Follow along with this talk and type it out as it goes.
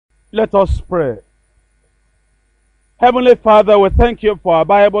Let us pray. Heavenly Father, we thank you for our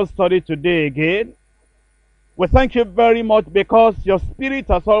Bible study today again. We thank you very much because your Spirit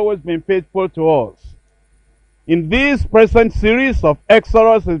has always been faithful to us. In this present series of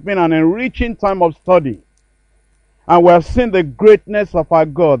Exodus, it's been an enriching time of study. And we have seen the greatness of our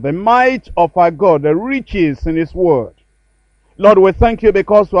God, the might of our God, the riches in His Word. Lord, we thank you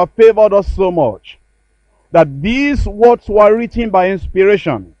because you have favored us so much that these words were written by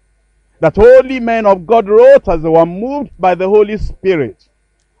inspiration, that holy men of God wrote as they were moved by the Holy Spirit.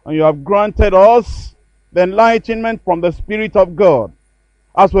 And you have granted us the enlightenment from the Spirit of God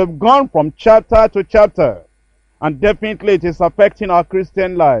as we've gone from chapter to chapter. And definitely it is affecting our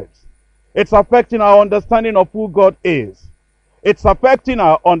Christian lives. It's affecting our understanding of who God is. It's affecting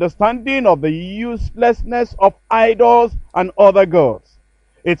our understanding of the uselessness of idols and other gods.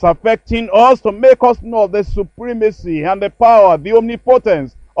 It's affecting us to make us know the supremacy and the power, the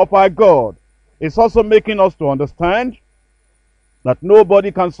omnipotence of our God. It's also making us to understand that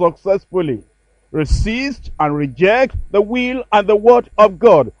nobody can successfully resist and reject the will and the word of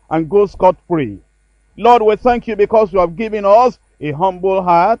God and go scot-free. Lord, we thank you because you have given us a humble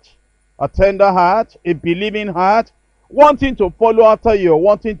heart, a tender heart, a believing heart, wanting to follow after you,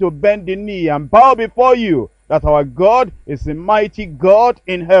 wanting to bend the knee and bow before you, that our God is a mighty God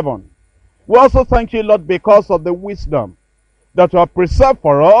in heaven. We also thank you, Lord, because of the wisdom that you have preserved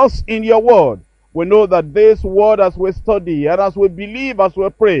for us in your word. We know that this word, as we study and as we believe, as we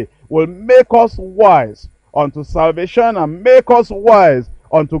pray, will make us wise unto salvation and make us wise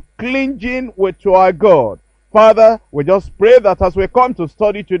unto clinging to our God. Father, we just pray that as we come to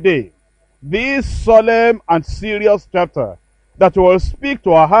study today, this solemn and serious chapter, that you will speak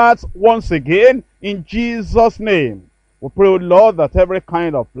to our hearts once again in Jesus' name. We pray, O Lord, that every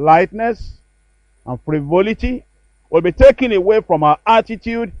kind of lightness and frivolity will be taken away from our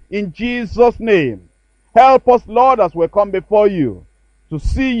attitude in Jesus' name. Help us, Lord, as we come before you, to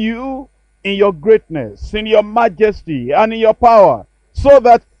see you in your greatness, in your majesty, and in your power, so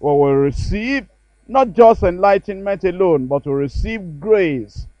that we will receive not just enlightenment alone, but to receive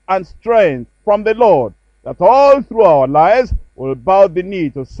grace and strength from the Lord, that all through our lives will bow the knee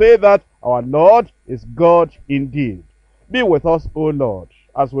to say that our Lord is God indeed. Be with us, O Lord,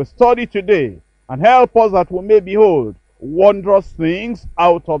 as we study today, and help us that we may behold wondrous things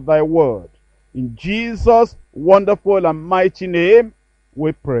out of thy word. In Jesus' wonderful and mighty name,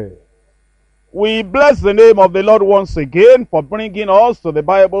 we pray. We bless the name of the Lord once again for bringing us to the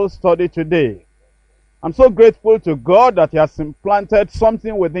Bible study today. I'm so grateful to God that He has implanted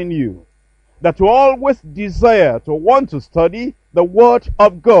something within you, that you always desire to want to study the Word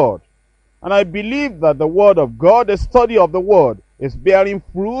of God. And I believe that the Word of God, the study of the Word, is bearing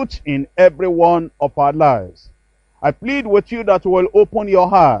fruit in every one of our lives. I plead with you that you will open your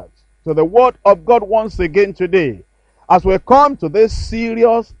heart to the Word of God once again today, as we come to this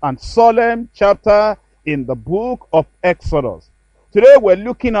serious and solemn chapter in the book of Exodus. Today we're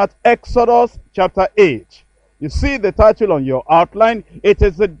looking at Exodus chapter 8. You see the title on your outline. It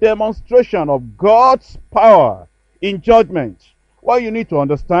is a demonstration of God's power in judgment. What you need to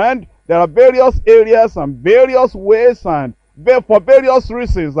understand, there are various areas and various ways and for various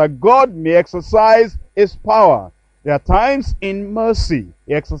reasons that God may exercise His power. There are times in mercy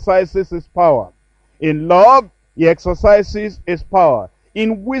He exercises His power. In love, He exercises His power.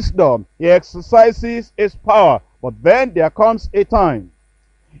 In wisdom, He exercises His power. But then there comes a time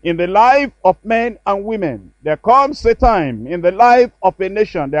in the life of men and women. There comes a time in the life of a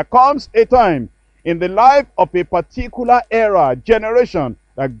nation. There comes a time in the life of a particular era, generation,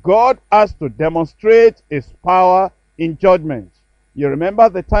 that God has to demonstrate His power in judgment. You remember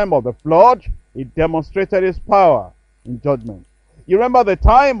the time of the flood? He demonstrated His power in judgment. You remember the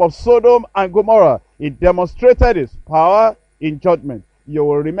time of Sodom and Gomorrah? He demonstrated His power in judgment. You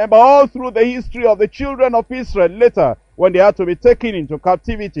will remember all through the history of the children of Israel later, when they had to be taken into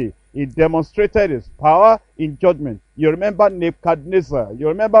captivity, He demonstrated His power in judgment. You remember Nebuchadnezzar, you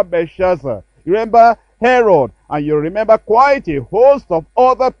remember Belshazzar, you remember Herod, and you remember quite a host of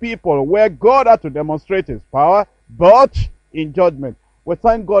other people where God had to demonstrate His power, but in judgment. We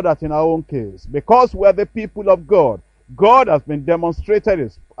thank God that in our own case, because we are the people of God, God has been demonstrating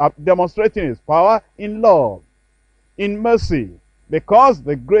His power in love, in mercy, because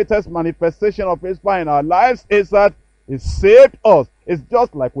the greatest manifestation of His power in our lives is that He saved us. It's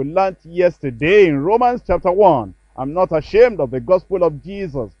just like we learned yesterday in Romans chapter 1. I'm not ashamed of the gospel of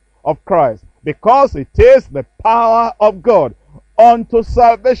Jesus, of Christ, because it is the power of God unto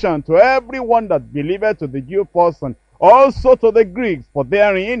salvation to everyone that believeth, to the Jew first and also to the Greeks. For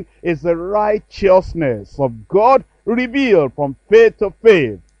therein is the righteousness of God revealed from faith to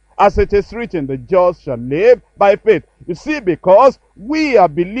faith. As it is written, the just shall live by faith. You see, because we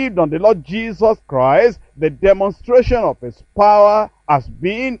have believed on the Lord Jesus Christ, the demonstration of his power has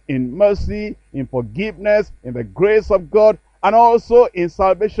been in mercy, in forgiveness, in the grace of God, and also in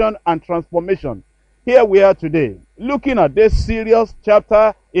salvation and transformation. Here we are today, looking at this serious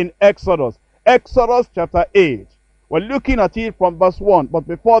chapter in Exodus. Exodus chapter 8. We're looking at it from verse 1. But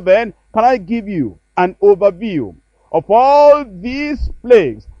before then, can I give you an overview of all these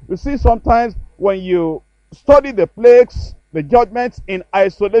plagues? You see, sometimes when you study the plagues, the judgments in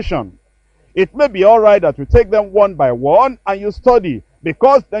isolation, it may be all right that you take them one by one and you study,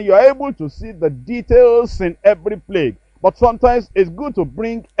 because then you are able to see the details in every plague. But sometimes it's good to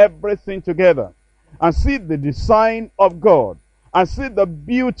bring everything together and see the design of God, and see the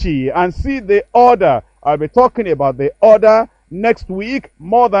beauty, and see the order. I'll be talking about the order next week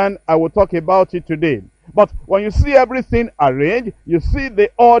more than I will talk about it today. But when you see everything arranged, you see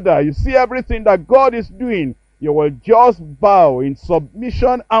the order, you see everything that God is doing, you will just bow in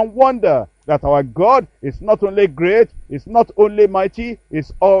submission and wonder that our God is not only great, is not only mighty,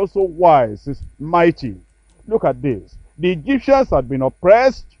 is also wise, is mighty. Look at this. The Egyptians had been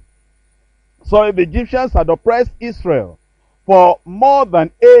oppressed. The Egyptians had oppressed Israel for more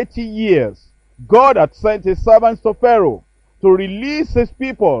than 80 years. God had sent his servants to Pharaoh to release his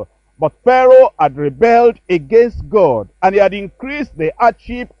people. But Pharaoh had rebelled against God, and he had increased the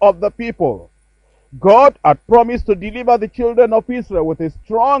hardship of the people. God had promised to deliver the children of Israel with a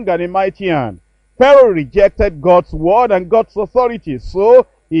strong and a mighty hand. Pharaoh rejected God's word and God's authority, so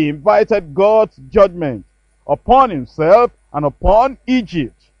he invited God's judgment upon himself and upon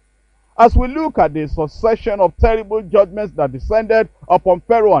Egypt. As we look at the succession of terrible judgments that descended upon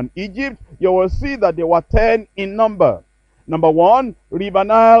Pharaoh and Egypt, you will see that they were 10 in number. Number 1, River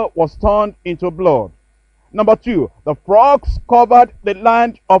Nile was turned into blood. Number 2, the frogs covered the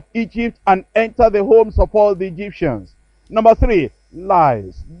land of Egypt and entered the homes of all the Egyptians. Number 3,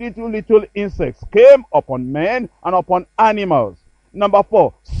 lice, little insects came upon men and upon animals. Number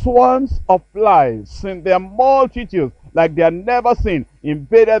 4, swarms of flies in their multitudes, like they had never seen,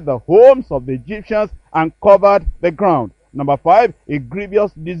 invaded the homes of the Egyptians and covered the ground. Number 5, a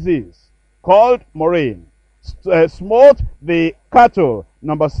grievous disease called murrain smote the cattle.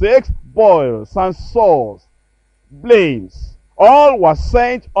 Number 6, boils and sores, blains, all were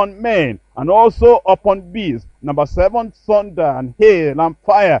sent on men and also upon beasts. Number 7, thunder and hail and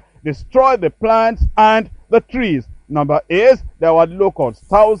fire destroyed the plants and the trees. Number 8, there were locusts,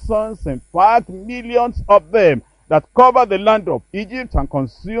 thousands, in fact millions of them, that covered the land of Egypt and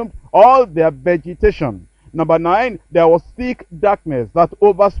consumed all their vegetation. Number 9, there was thick darkness that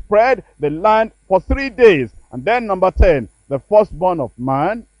overspread the land for 3 days. And then number 10, the firstborn of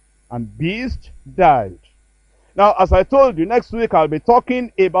man and beast died. Now, as I told you, next week I'll be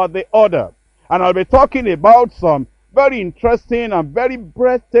talking about the order. And I'll be talking about some very interesting and very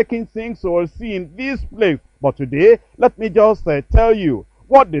breathtaking things we'll see in this place. But today, let me just tell you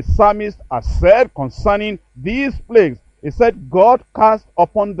what the psalmist has said concerning these plagues. He said, God cast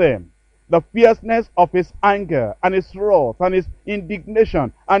upon them the fierceness of his anger and his wrath and his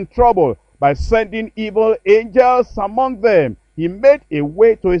indignation and trouble by sending evil angels among them. He made a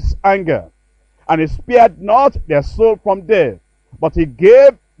way to his anger, and he spared not their soul from death, but he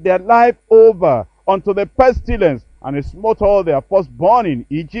gave their life over unto the pestilence, and he smote all their firstborn in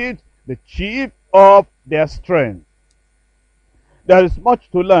Egypt, the chief of their strength. There is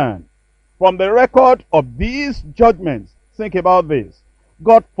much to learn from the record of these judgments. Think about this.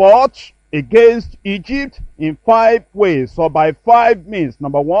 God fought against Egypt in 5 ways, or by 5 means.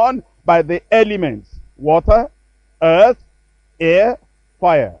 Number 1, by the elements: water, earth, air,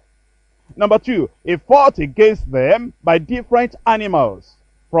 fire. Number 2, he fought against them by different animals: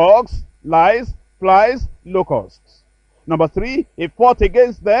 frogs, lice, flies, locusts. Number 3, he fought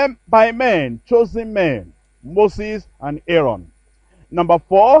against them by men, chosen men, Moses and Aaron. Number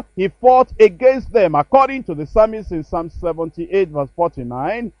 4, he fought against them, according to the psalmist in Psalm 78 verse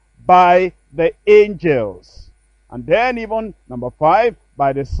 49, by the angels. And then even number 5,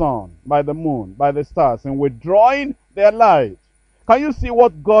 by the sun, by the moon, by the stars, in withdrawing their light. Can you see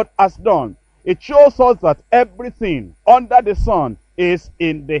what God has done? It shows us that everything under the sun is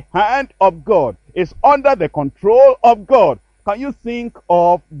in the hand of God, is under the control of God. Can you think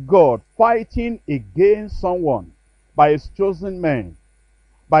of God fighting against someone by his chosen men,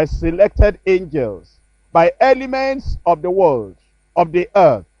 by selected angels, by elements of the world, of the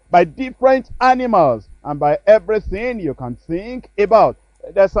earth, by different animals, and by everything you can think about?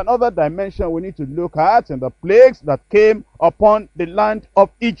 There's another dimension we need to look at in the plagues that came upon the land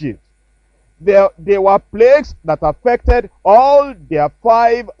of Egypt. They were plagues that affected all their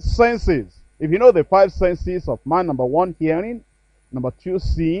five senses. If you know the five senses of man: number one, hearing; number two,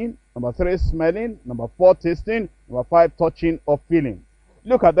 seeing; number three, smelling; number four, tasting; number five, touching or feeling.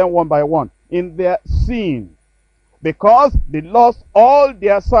 Look at them one by one. In their seeing, because they lost all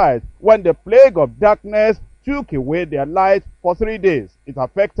their sight when the plague of darkness took away their light for 3 days, it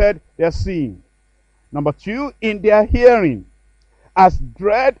affected their seeing. Number two, in their hearing, as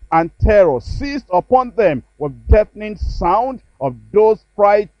dread and terror seized upon them with deafening sound of those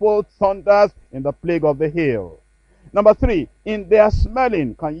frightful thunders in the plague of the hail. Number three, in their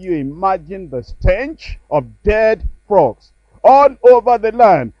smelling, can you imagine the stench of dead frogs all over the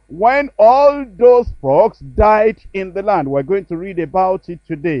land when all those frogs died in the land? We're going to read about it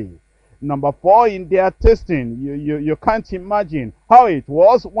today. Number four, in their tasting, you can't imagine how it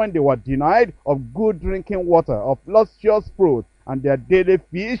was when they were denied of good drinking water, of luscious fruit, and their daily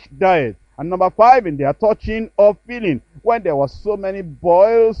fish diet. And number five, in their touching or feeling, when there were so many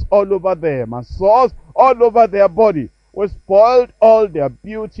boils all over them and sores all over their body, which spoiled all their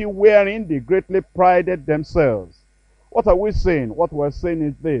beauty, wherein they greatly prided themselves. What are we saying? What we're saying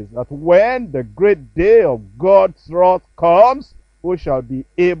is this: that when the great day of God's wrath comes, who shall be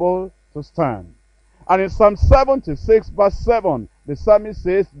able to stand? And in Psalm 76 verse 7, the psalmist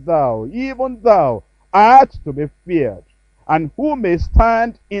says, "Thou, even thou, art to be feared, and who may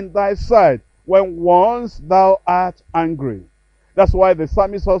stand in thy sight when once thou art angry?" That's why the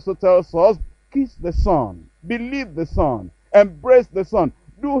psalmist also tells us, kiss the Son, believe the Son, embrace the Son,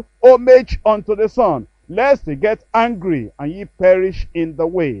 do homage unto the Son, lest he get angry and ye perish in the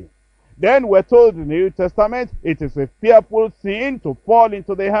way. Then we're told in the New Testament, it is a fearful thing to fall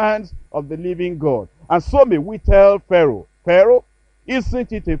into the hands of the living God. And so may we tell Pharaoh, Pharaoh,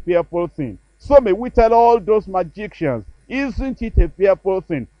 isn't it a fearful thing? So may we tell all those magicians, isn't it a fearful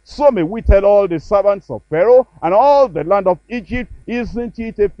thing? So may we tell all the servants of Pharaoh and all the land of Egypt, isn't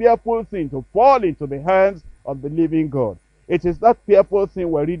it a fearful thing to fall into the hands of the living God? It is that fearful thing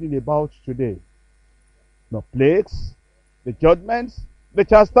we're reading about today. The plagues, the judgments, the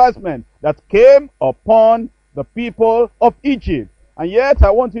chastisement that came upon the people of Egypt. And yet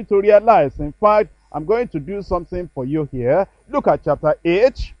I want you to realize, in fact, I'm going to do something for you here. Look at chapter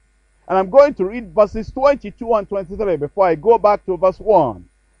 8, and I'm going to read verses 22 and 23 before I go back to verse 1.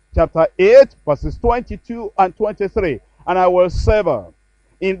 Chapter 8, verses 22 and 23. "And I will sever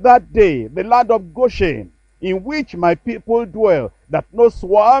in that day the land of Goshen, in which my people dwell, that no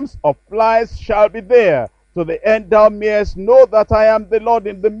swarms of flies shall be there. To the end thou mayest know that I am the Lord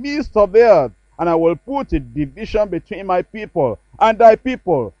in the midst of the earth. And I will put a division between my people and thy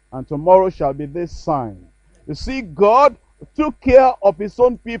people, and tomorrow shall be this sign." You see, God took care of his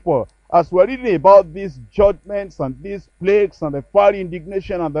own people. As we're reading about these judgments and these plagues and the fiery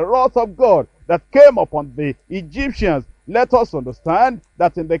indignation and the wrath of God that came upon the Egyptians, let us understand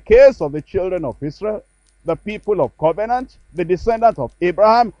that in the case of the children of Israel, the people of covenant, the descendants of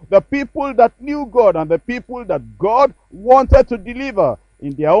Abraham, the people that knew God and the people that God wanted to deliver,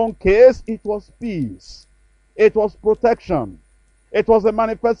 in their own case, it was peace. It was protection. It was a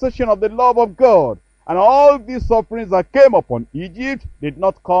manifestation of the love of God. And all these sufferings that came upon Egypt did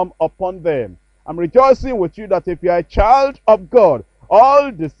not come upon them. I'm rejoicing with you that if you are a child of God,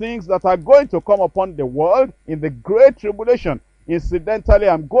 all the things that are going to come upon the world in the great tribulation, incidentally,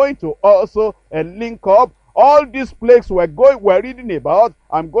 I'm going to also link up all these plagues we're reading about.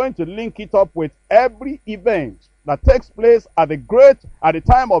 I'm going to link it up with every event that takes place at the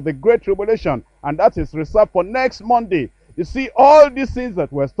time of the great tribulation, and that is reserved for next Monday. You see, all these things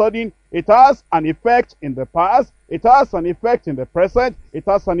that we're studying, it has an effect in the past, it has an effect in the present, it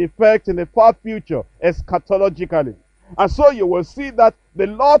has an effect in the far future, eschatologically. And so you will see that the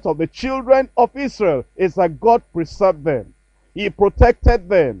lot of the children of Israel is that God preserved them. He protected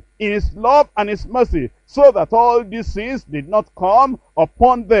them in his love and his mercy, so that all these things did not come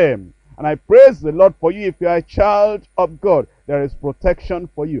upon them. And I praise the Lord for you. If you are a child of God, there is protection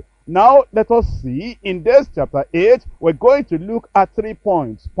for you. Now, let us see, in this chapter 8, we're going to look at 3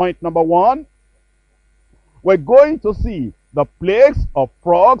 points. Point number 1, we're going to see the plagues of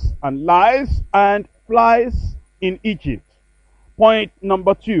frogs and lice and flies in Egypt. Point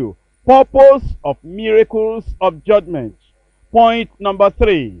number 2, purpose of miracles of judgment. Point number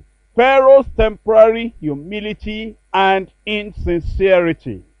 3, Pharaoh's temporary humility and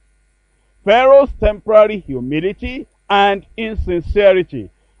insincerity. Pharaoh's temporary humility and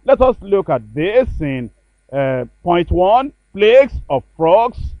insincerity. Let us look at this in point 1, plagues of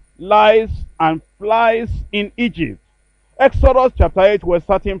frogs, lice, and flies in Egypt. Exodus chapter 8, we're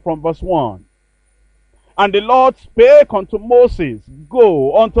starting from verse 1. "And the Lord spake unto Moses,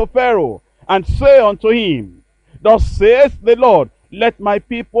 Go unto Pharaoh, and say unto him, Thus saith the Lord, let my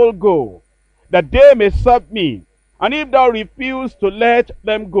people go, that they may serve me. And if thou refuse to let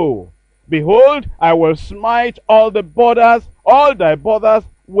them go, behold, I will smite all thy borders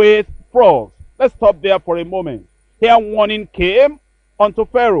with frogs. Let's stop there for a moment. Here warning came unto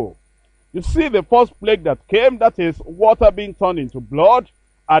Pharaoh. You see, the first plague that came, that is water being turned into blood,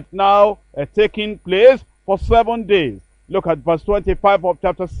 had now taken place for 7 days. Look at verse 25 of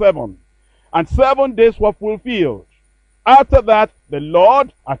chapter 7. And 7 days were fulfilled. After that, the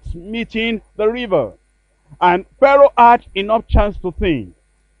Lord had smitten the river. And Pharaoh had enough chance to think.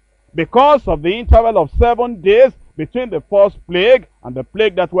 Because of the interval of 7 days between the first plague and the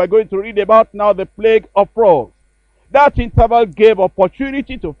plague that we're going to read about now, the plague of frogs, that interval gave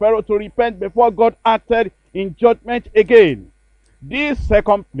opportunity to Pharaoh to repent before God acted in judgment again. This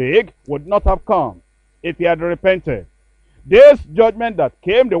second plague would not have come if he had repented. This judgment that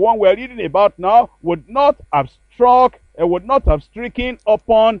came, the one we're reading about now, would not have stricken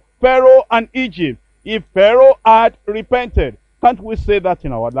upon Pharaoh and Egypt if Pharaoh had repented. Can't we say that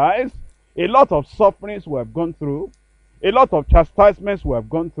in our lives? A lot of sufferings we have gone through, a lot of chastisements we have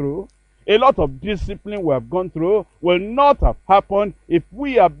gone through, a lot of discipline we have gone through will not have happened if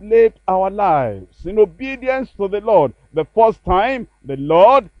we have lived our lives in obedience to the Lord. The first time the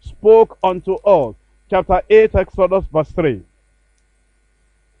Lord spoke unto us. Chapter 8, Exodus verse 3.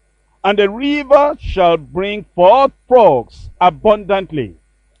 And the river shall bring forth frogs abundantly,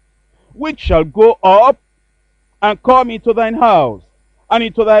 which shall go up and come into thine house, and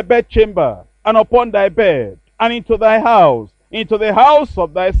into thy bedchamber, and upon thy bed, and into thy house, into the house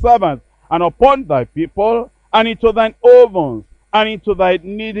of thy servants, and upon thy people, and into thine ovens, and into thy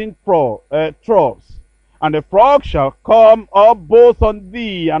kneading troughs. And the frog shall come up both on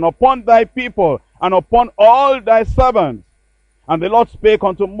thee, and upon thy people, and upon all thy servants. And the Lord spake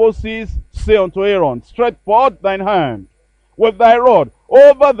unto Moses, say unto Aaron, Stretch forth thine hand with thy rod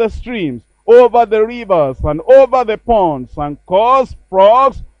over the streams, over the rivers, and over the ponds, and cause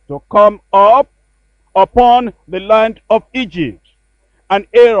frogs to come up upon the land of Egypt. And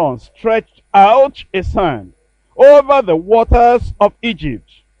Aaron stretched out his hand over the waters of Egypt,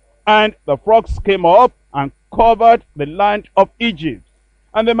 and the frogs came up and covered the land of Egypt.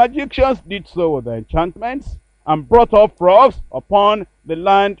 And the magicians did so with their enchantments, and brought up frogs upon the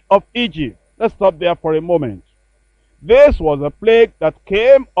land of Egypt. Let's stop there for a moment. This was a plague that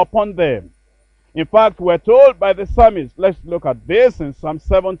came upon them. In fact, we're told by the psalmist, let's look at this in Psalm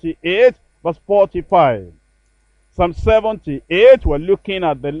 78, verse 45. Psalm 78, we're looking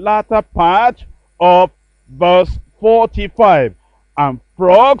at the latter part of verse 45. And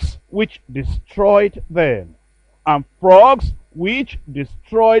frogs which destroyed them. And frogs which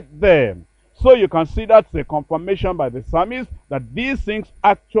destroyed them. So you can see that's a confirmation by the psalmist that these things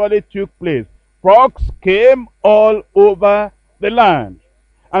actually took place. Frogs came all over the land.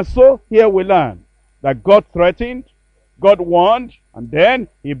 And so here we learn that God threatened, God warned, and then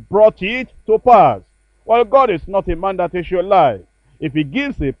he brought it to pass. Well, God is not a man that he should lie. If he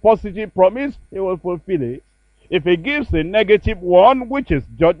gives a positive promise, he will fulfill it. If he gives a negative one, which is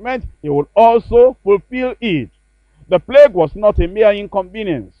judgment, he will also fulfill it. The plague was not a mere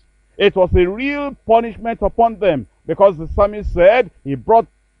inconvenience. It was a real punishment upon them, because the psalmist said he brought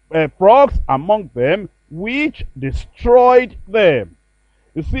frogs among them which destroyed them.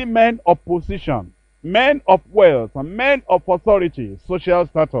 You see, men of position, men of wealth, and men of authority, social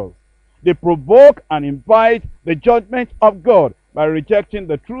status, they provoke and invite the judgment of God by rejecting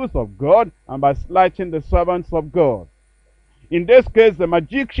the truth of God and by slighting the servants of God. In this case, the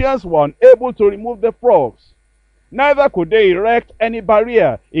magicians were unable to remove the frogs. Neither could they erect any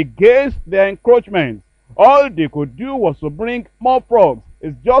barrier against their encroachment. All they could do was to bring more frogs.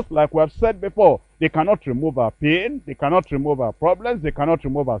 It's just like we have said before. They cannot remove our pain. They cannot remove our problems. They cannot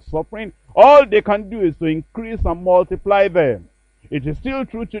remove our suffering. All they can do is to increase and multiply them. It is still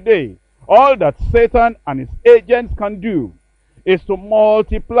true today. All that Satan and his agents can do is to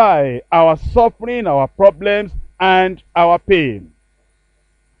multiply our suffering, our problems, and our pain.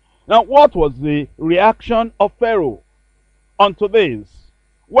 Now, what was the reaction of Pharaoh unto this?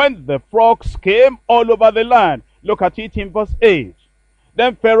 When the frogs came all over the land, look at it in verse 8.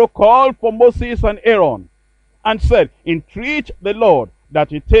 Then Pharaoh called for Moses and Aaron and said, Entreat the Lord that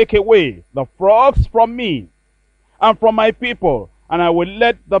he take away the frogs from me and from my people, and I will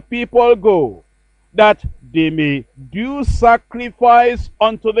let the people go, that they may do sacrifice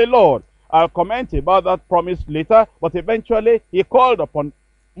unto the Lord. I'll comment about that promise later, but eventually he called upon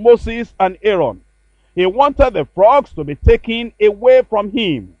Moses and Aaron. He wanted the frogs to be taken away from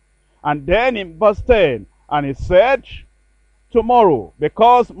him. And then in verse 10, and he said, tomorrow,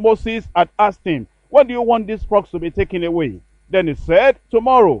 because Moses had asked him, when do you want these frogs to be taken away? Then he said,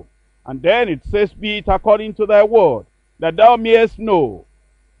 tomorrow. And then it says, be it according to thy word, that thou mayest know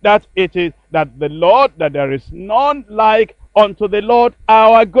that it is that the Lord, that there is none like unto the Lord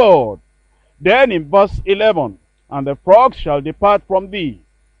our God. Then in verse 11, and the frogs shall depart from thee,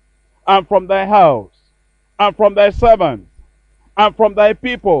 and from thy house, and from thy servants, and from thy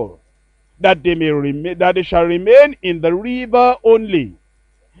people, that they may remain, that they shall remain in the river only.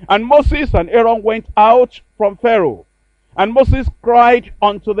 And Moses and Aaron went out from Pharaoh, and Moses cried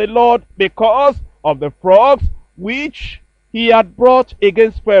unto the Lord because of the frogs which he had brought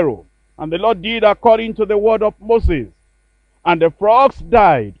against Pharaoh. And the Lord did according to the word of Moses. And the frogs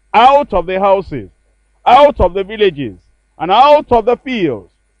died out of the houses, out of the villages, and out of the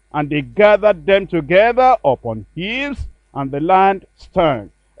fields. And they gathered them together upon hills, and the land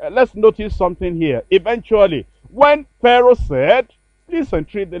stank. Let's notice something here. Eventually, when Pharaoh said, please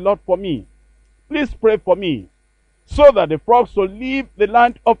entreat the Lord for me, please pray for me, so that the frogs will leave the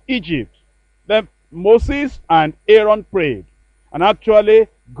land of Egypt, then Moses and Aaron prayed. And actually,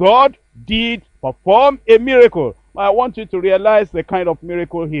 God did perform a miracle. I want you to realize the kind of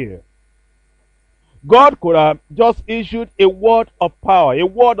miracle here. God could have just issued a word of power, a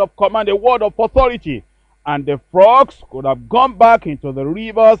word of command, a word of authority, and the frogs could have gone back into the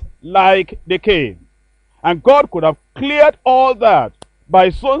rivers like they came. And God could have cleared all that by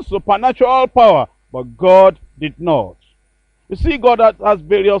his own supernatural power, but God did not. You see, God has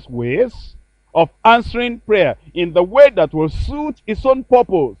various ways of answering prayer in the way that will suit his own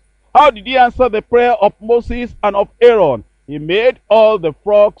purpose. How did he answer the prayer of Moses and of Aaron? He made all the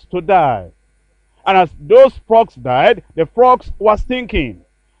frogs to die. And as those frogs died, the frogs were stinking.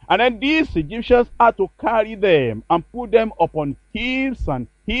 And then these Egyptians had to carry them and put them upon heaps and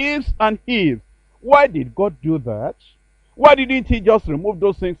heaps and heaps. Why did God do that? Why didn't he just remove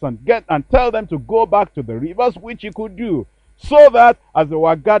those things and tell them to go back to the rivers, which he could do? So that as they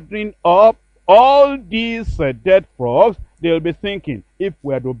were gathering up all these dead frogs, they'll be thinking, if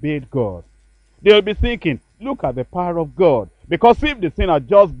we had obeyed God. They'll be thinking, look at the power of God. Because if the thing had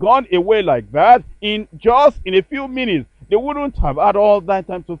just gone away like that, in a few minutes, they wouldn't have had all that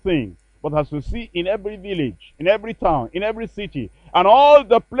time to think. But as you see, in every village, in every town, in every city, and all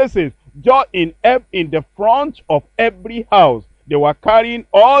the places, just in the front of every house, they were carrying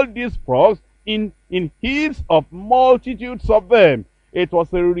all these frogs in heaps of multitudes of them. It was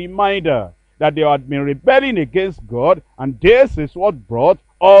a reminder that they had been rebelling against God, and this is what brought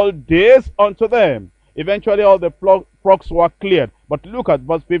all this unto them. Eventually all the frogs were cleared. But look at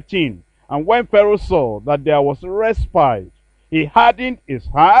verse 15. And when Pharaoh saw that there was respite, he hardened his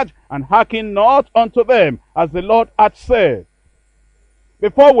heart, and hearkened not unto them, as the Lord had said.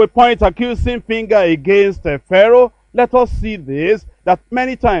 Before we point accusing finger against Pharaoh, let us see this, that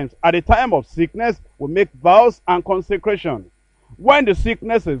many times at the time of sickness, we make vows and consecration. When the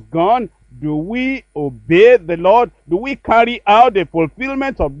sickness is gone, do we obey the Lord? Do we carry out the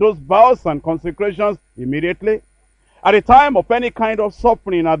fulfillment of those vows and consecrations immediately? At the time of any kind of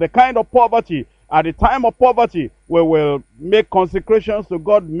suffering, at the time of poverty, we will make consecrations to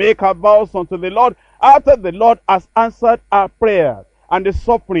God, make our vows unto the Lord. After the Lord has answered our prayers, and the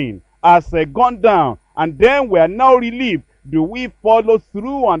suffering has gone down, and then we are now relieved, do we follow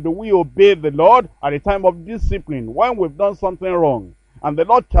through and do we obey the Lord at the time of discipline, when we've done something wrong? And the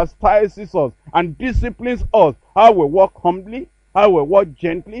Lord chastises us and disciplines us. How we walk humbly, how we walk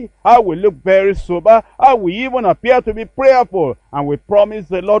gently, how we look very sober, how we even appear to be prayerful. And we promise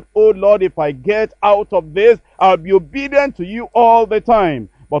the Lord, oh Lord, if I get out of this, I'll be obedient to you all the time.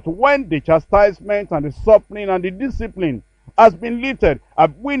 But when the chastisement and the suffering and the discipline has been lifted,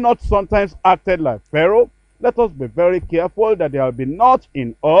 have we not sometimes acted like Pharaoh? Let us be very careful that there will be not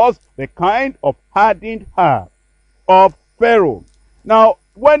in us the kind of hardened heart of Pharaoh. Now,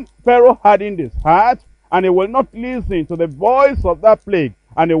 when Pharaoh hardened his heart, and he will not listen to the voice of that plague,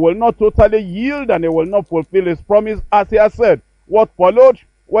 and he will not totally yield, and he will not fulfill his promise as he has said, what followed?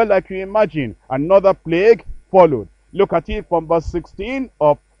 Well, like you imagine, another plague followed. Look at it from verse 16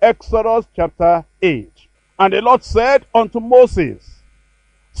 of Exodus chapter 8. And the Lord said unto Moses,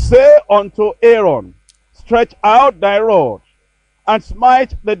 say unto Aaron, stretch out thy rod, and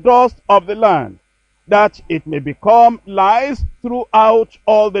smite the dust of the land, that it may become lice throughout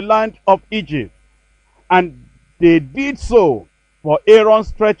all the land of Egypt. And they did so, for Aaron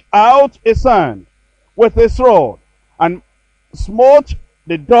stretched out his hand with his rod, and smote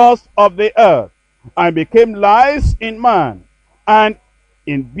the dust of the earth, and became lice in man and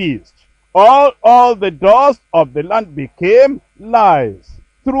in beast. All the dust of the land became lice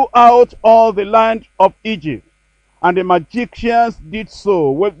throughout all the land of Egypt. And the magicians did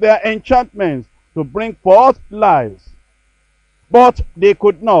so with their enchantments to bring forth lies. But they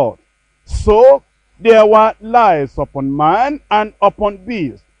could not. So there were lies upon man and upon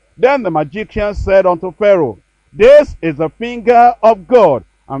beast. Then the magician said unto Pharaoh, This is the finger of God.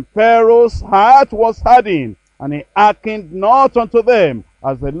 And Pharaoh's heart was hardened, and he hearkened not unto them,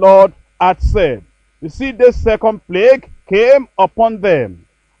 as the Lord had said. You see, this second plague came upon them.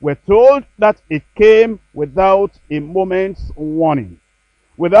 We're told that it came without a moment's warning,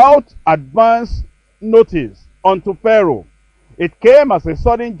 without advance notice unto Pharaoh. It came as a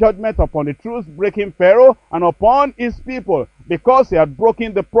sudden judgment upon the truth-breaking Pharaoh and upon his people, because he had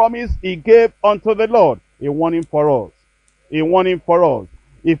broken the promise he gave unto the Lord. A warning for us. A warning for us.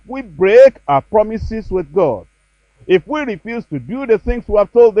 If we break our promises with God, if we refuse to do the things we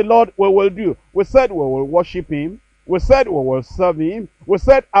have told the Lord we will do, we said we will worship him, we said we will serve him, we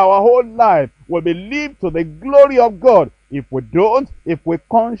said our whole life will be lived to the glory of God. If we don't, if we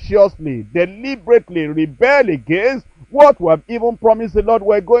consciously, deliberately rebel against what we have even promised the Lord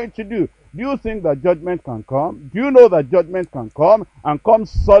we're going to do, do you think that judgment can come? Do you know that judgment can come and come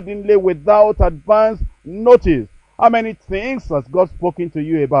suddenly without advance notice? How many things has God spoken to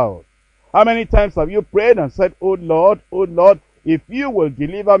you about? How many times have you prayed and said, oh Lord, if you will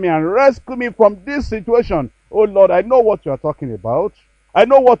deliver me and rescue me from this situation, oh Lord, I know what you are talking about. I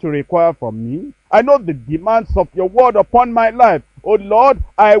know what you require from me. I know the demands of your word upon my life. Oh Lord,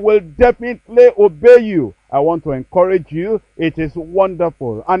 I will definitely obey you. I want to encourage you. It is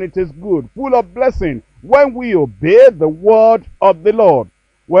wonderful and it is good, full of blessing, when we obey the word of the Lord.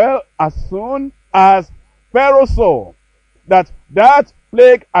 Well, as soon as Pharaoh saw that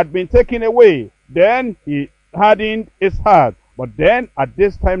plague had been taken away, then he hardened his heart. But then at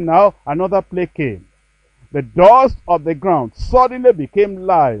this time now, another plague came. The dust of the ground suddenly became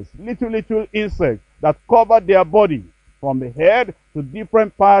lice, little insects that covered their body, from the head to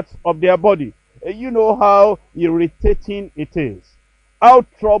different parts of their body. You know how irritating it is, how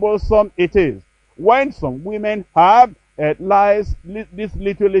troublesome it is when some women have lice, these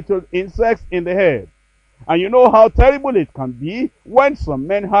little insects in the head. And you know how terrible it can be when some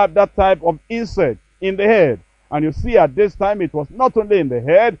men have that type of insect in the head. And you see, at this time, it was not only in the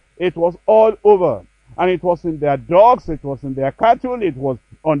head, it was all over. And it was in their dogs, it was in their cattle, it was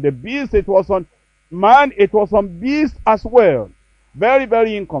on the beast, it was on man, it was on beast as well. Very,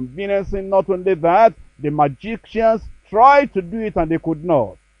 very inconveniencing. Not only that, the magicians tried to do it and they could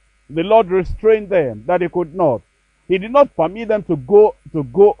not. The Lord restrained them that they could not. He did not permit them to go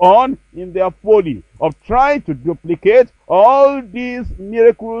on in their folly of trying to duplicate all these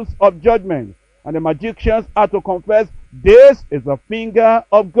miracles of judgment. And the magicians had to confess, this is the finger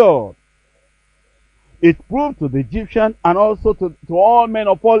of God. It proved to the Egyptian and also to all men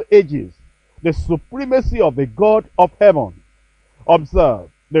of all ages the supremacy of the God of heaven. Observe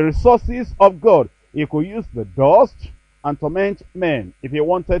the resources of God. He could use the dust and torment men if he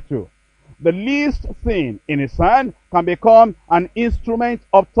wanted to. The least thing in his hand can become an instrument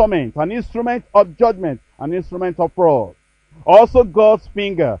of torment, an instrument of judgment, an instrument of fraud. Also, God's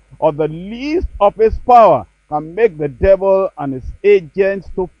finger, or the least of his power, can make the devil and his agents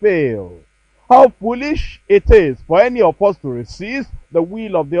to fail. How foolish it is for any of us to resist the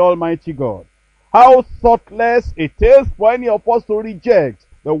will of the Almighty God. How thoughtless it is for any of us to reject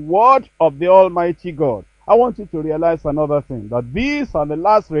the word of the Almighty God. I want you to realize another thing, that these are the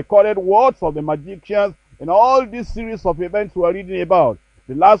last recorded words of the magicians in all this series of events we are reading about.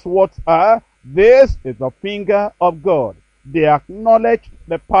 The last words are, this is the finger of God. They acknowledged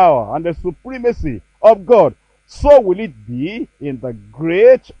the power and the supremacy of God. So will it be in the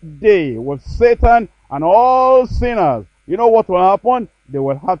great day with Satan and all sinners. You know what will happen? They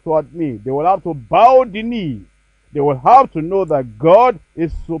will have to admit, they will have to bow the knee. They will have to know that God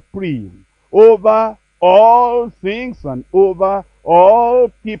is supreme over all things and over all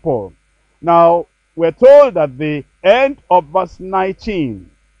people. Now, we're told at the end of verse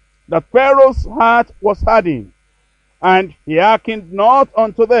 19 that Pharaoh's heart was hardened, and he hearkened not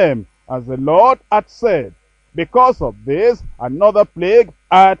unto them, as the Lord had said. Because of this, another plague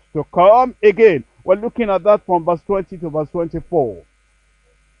had to come again. We're looking at that from verse 20 to verse 24.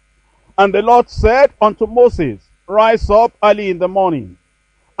 And the Lord said unto Moses, Rise up early in the morning,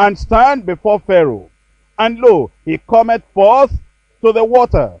 and stand before Pharaoh. And lo, he cometh forth to the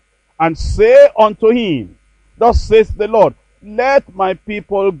water, and say unto him, Thus says the Lord, Let my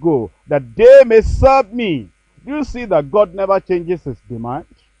people go, that they may serve me. Do you see that God never changes his demand?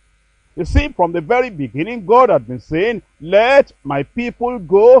 You see, from the very beginning, God had been saying, let my people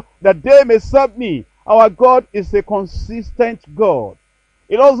go, that they may serve me. Our God is a consistent God.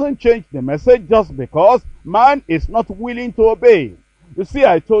 It doesn't change the message just because man is not willing to obey. You see,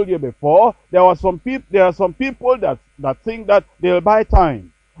 I told you before, there are some people that think that they'll buy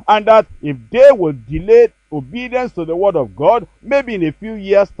time, and that if they will delay obedience to the word of God, maybe in a few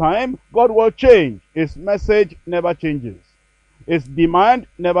years' time, God will change. His message never changes. His demand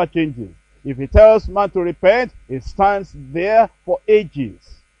never changes. If he tells man to repent, it stands there for ages.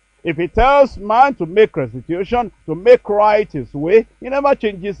 If he tells man to make restitution, to make right his way, he never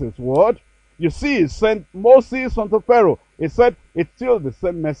changes his word. You see, he sent Moses unto Pharaoh. He said, it's still the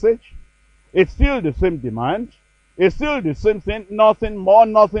same message. It's still the same demand. It's still the same thing. Nothing more,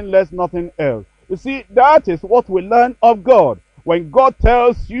 nothing less, nothing else. You see, that is what we learn of God. When God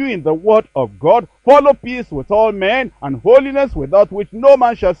tells you in the word of God, follow peace with all men and holiness without which no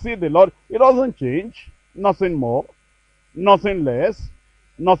man shall see the Lord, it doesn't change. Nothing more, nothing less,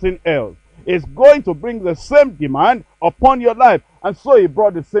 nothing else. It's going to bring the same demand upon your life. And so he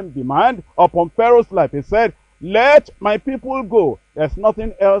brought the same demand upon Pharaoh's life. He said, let my people go. There's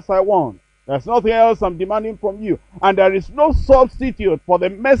nothing else I want. There's nothing else I'm demanding from you. And there is no substitute for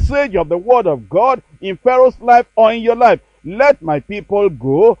the message of the word of God in Pharaoh's life or in your life. Let my people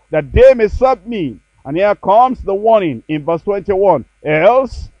go, that they may serve me. And here comes the warning in verse 21.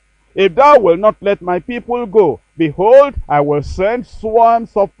 Else, if thou wilt not let my people go, behold, I will send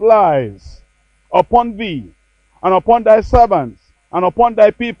swarms of flies upon thee, and upon thy servants, and upon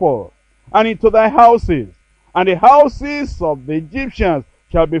thy people, and into thy houses. And the houses of the Egyptians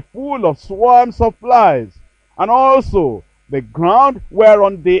shall be full of swarms of flies, and also the ground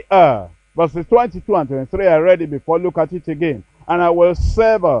whereon they are. Verses 22 and 23, I read it before, look at it again. And I will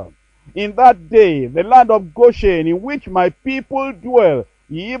sever in that day the land of Goshen, in which my people dwell.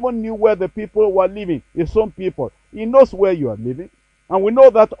 He even knew where the people were living, his own people. He knows where you are living. And we know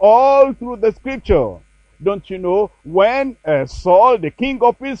that all through the scripture. Don't you know, when Saul, the king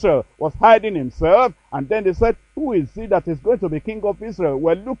of Israel, was hiding himself, and then they said, who is he that is going to be king of Israel?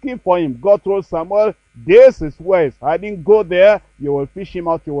 We're looking for him. God told Samuel, this is where he's hiding. Go there, you will fish him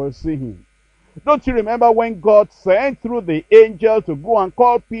out, you will see him. Don't you remember when God sent through the angel to go and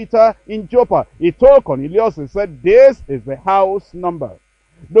call Peter in Joppa? He told Cornelius, he said, this is the house number.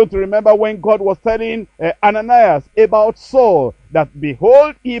 Don't you remember when God was telling Ananias about Saul, that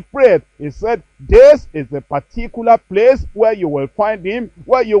behold, he prayed. He said, this is the particular place where you will find him,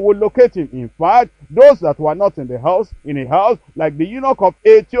 where you will locate him. In fact, those that were not in a house, like the eunuch of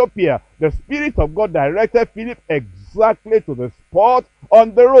Ethiopia, the Spirit of God directed Philip exactly to the spot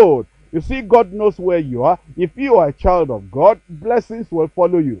on the road. You see, God knows where you are. If you are a child of God, blessings will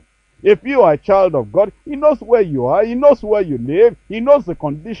follow you. If you are a child of God, he knows where you are. He knows where you live. He knows the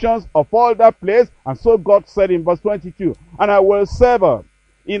conditions of all that place. And so God said in verse 22, and I will sever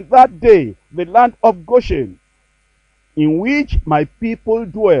in that day the land of Goshen, in which my people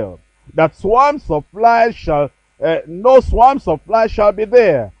dwell, that swarms of flies shall, no swarms of flies shall be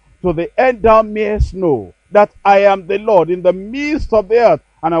there, to the end thou mayest know that I am the Lord in the midst of the earth.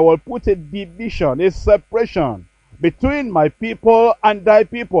 And I will put a division, a separation between my people and thy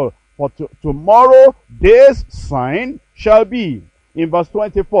people. For tomorrow this sign shall be. In verse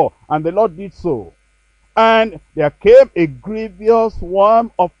 24, and the Lord did so. And there came a grievous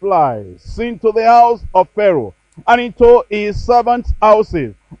swarm of flies into the house of Pharaoh, and into his servants'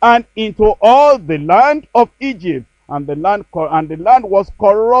 houses, and into all the land of Egypt. And the land was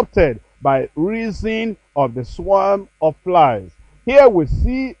corrupted by reason of the swarm of flies. Here we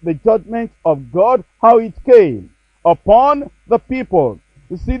see the judgment of God, how it came upon the people.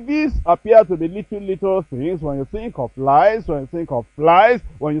 You see, these appear to be little things when you think of lies, when you think of flies,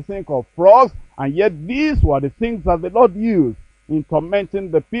 when you think of frogs, and yet these were the things that the Lord used in tormenting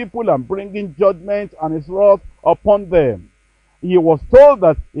the people and bringing judgment and his wrath upon them. He was told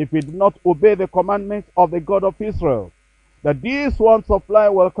that if he did not obey the commandments of the God of Israel, that these swarms of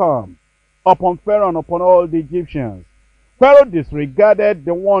flies will come upon Pharaoh and upon all the Egyptians. Pharaoh disregarded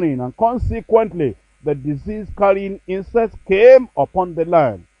the warning, and consequently the disease-carrying insects came upon the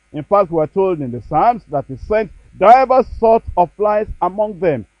land. In fact, we are told in the Psalms that he sent divers sorts of flies among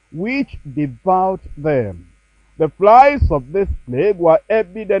them, which devoured them. The flies of this plague were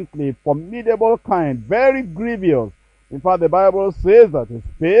evidently formidable kind, very grievous. In fact, the Bible says that he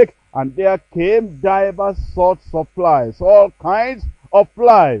spake, and there came divers sorts of flies, all kinds of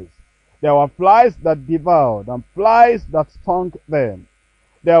flies. There were flies that devoured, and flies that stung them.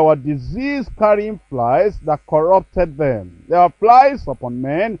 There were disease-carrying flies that corrupted them. There are flies upon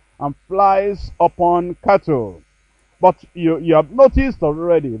men and flies upon cattle. But you have noticed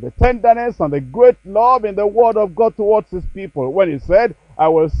already the tenderness and the great love in the word of God towards his people when he said, I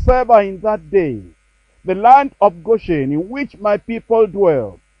will sever in that day the land of Goshen, in which my people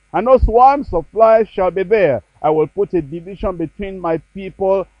dwell. And no swarms of flies shall be there. I will put a division between my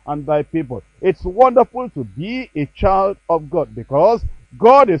people and thy people. It's wonderful to be a child of God, because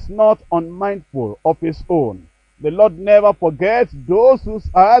God is not unmindful of his own. The Lord never forgets those whose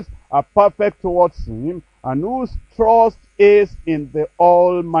hearts are perfect towards him and whose trust is in the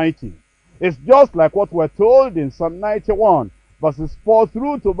Almighty. It's just like what we're told in Psalm 91, verses 4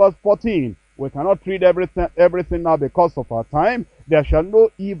 through to verse 14. We cannot read everything now because of our time. There shall no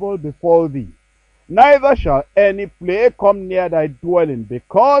evil befall thee, neither shall any plague come near thy dwelling,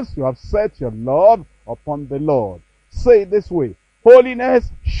 because you have set your love upon the Lord. Say it this way: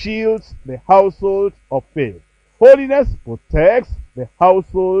 holiness shields the household of faith. Holiness protects the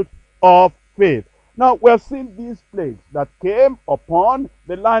household of faith. Now, we have seen these plagues that came upon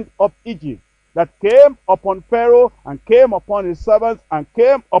the land of Egypt, that came upon Pharaoh, and came upon his servants, and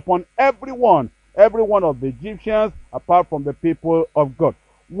came upon every one of the Egyptians, apart from the people of God.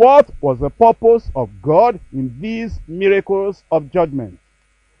 What was the purpose of God in these miracles of judgment?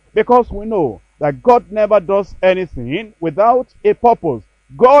 Because we know that God never does anything without a purpose.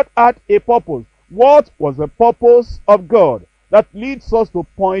 God had a purpose. What was the purpose of God? That leads us to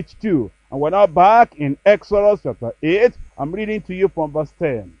point 2. And we're now back in Exodus chapter 8. I'm reading to you from verse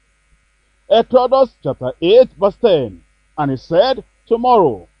 10. Exodus chapter 8 verse 10. And he said,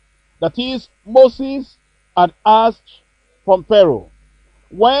 tomorrow, that is, Moses had asked from Pharaoh,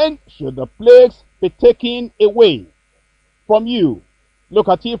 when should the plagues be taken away from you? Look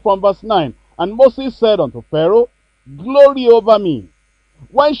at it from verse 9. And Moses said unto Pharaoh, glory over me.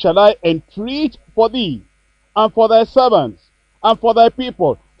 When shall I entreat for thee, and for thy servants, and for thy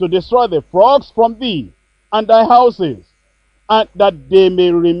people, to destroy the frogs from thee, and thy houses, and that they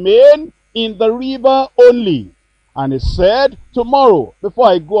may remain in the river only? And he said, tomorrow. Before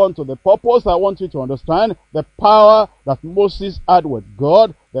I go on to the purpose, I want you to understand the power that Moses had with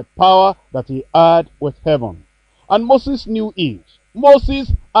God, the power that he had with heaven. And Moses knew it.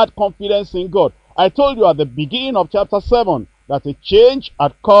 Moses had confidence in God. I told you at the beginning of chapter 7 that a change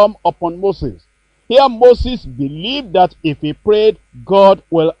had come upon Moses. Here Moses believed that if he prayed, God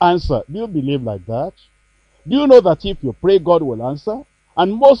will answer. Do you believe like that? Do you know that if you pray, God will answer?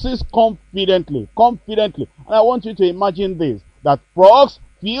 And Moses confidently, and I want you to imagine this, that frogs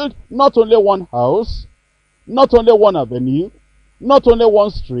filled not only one house, not only one avenue, not only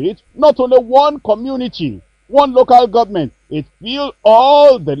one street, not only one community, one local government. It filled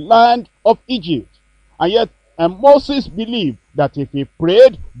all the land of Egypt. And yet, Moses believed that if he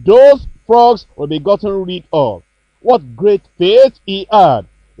prayed, those frogs would be gotten rid of. What great faith he had.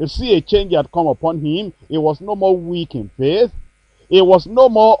 You see, a change had come upon him. He was no more weak in faith. He was no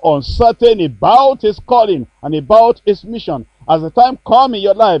more uncertain about his calling and about his mission. As the time comes in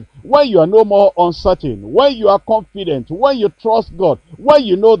your life, when you are no more uncertain, when you are confident, when you trust God, when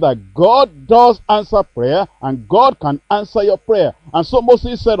you know that God does answer prayer and God can answer your prayer. And so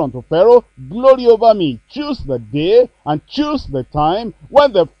Moses said unto Pharaoh, glory over me, choose the day and choose the time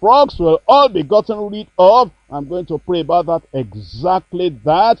when the frogs will all be gotten rid of. I'm going to pray about that. Exactly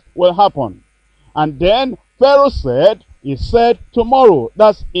that will happen. And then Pharaoh said, he said tomorrow.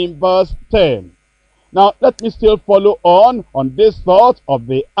 That's in verse 10. Now, let me still follow on this thought of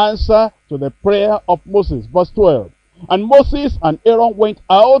the answer to the prayer of Moses. Verse 12. And Moses and Aaron went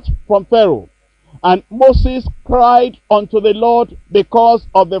out from Pharaoh. And Moses cried unto the Lord because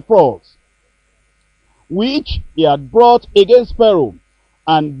of the frogs, which he had brought against Pharaoh.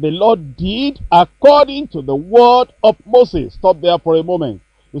 And the Lord did according to the word of Moses. Stop there for a moment.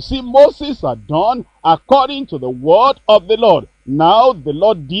 You see, Moses had done according to the word of the Lord. Now the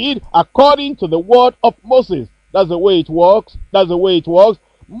Lord did according to the word of Moses. That's the way it works. That's the way it works.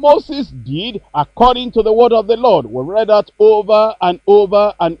 Moses did according to the word of the Lord. We read that over and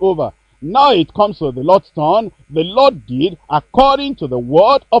over and over. Now it comes to the Lord's turn. The Lord did according to the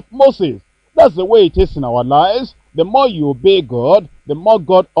word of Moses. That's the way it is in our lives. The more you obey God, the more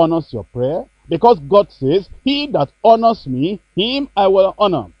God honors your prayer. Because God says, he that honors me, him I will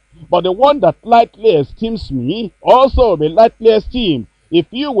honor. But the one that lightly esteems me also will be lightly esteemed. If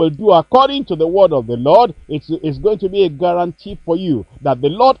you will do according to the word of the Lord, it's going to be a guarantee for you that the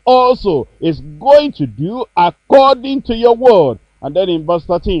Lord also is going to do according to your word. And then in verse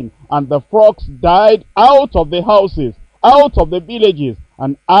 13, and the frogs died out of the houses, out of the villages,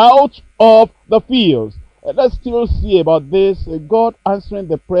 and out of the fields. Let's still see about this, God answering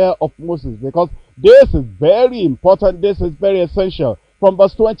the prayer of Moses, because this is very important, this is very essential. From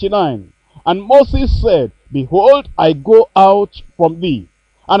verse 29, and Moses said, behold, I go out from thee,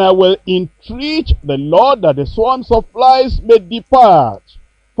 and I will entreat the Lord that the swarms of flies may depart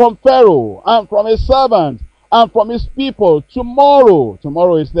from Pharaoh and from his servants and from his people tomorrow.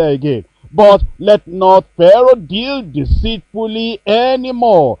 Tomorrow is there again. But let not Pharaoh deal deceitfully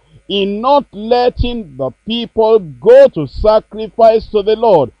anymore in not letting the people go to sacrifice to the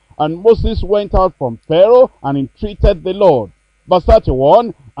Lord. And Moses went out from Pharaoh and entreated the Lord. Verse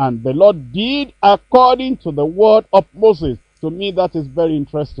 31, and the Lord did according to the word of Moses. To me, that is very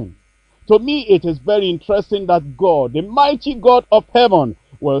interesting. To me, it is very interesting that God, the mighty God of heaven,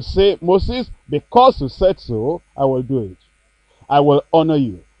 will say, Moses, because you said so, I will do it. I will honor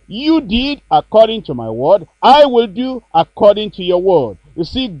you. You did according to my word. I will do according to your word. You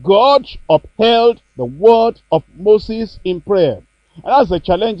see, God upheld the word of Moses in prayer. And that's the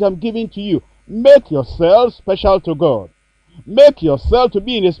challenge I'm giving to you. Make yourself special to God. Make yourself to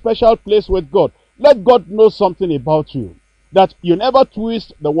be in a special place with God. Let God know something about you. That you never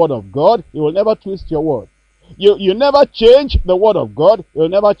twist the word of God. He will never twist your word. You never change the word of God. He will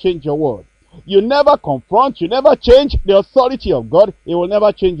never change your word. You never confront. You never change the authority of God. He will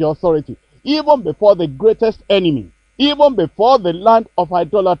never change your authority. Even before the greatest enemy. Even before the land of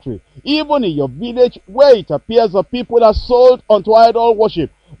idolatry. Even in your village where it appears the people are sold unto idol worship.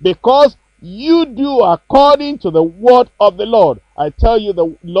 Because you do according to the word of the Lord. I tell you,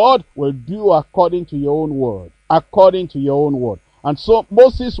 the Lord will do according to your own word. According to your own word. And so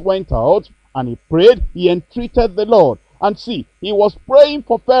Moses went out and he prayed. He entreated the Lord. And see, he was praying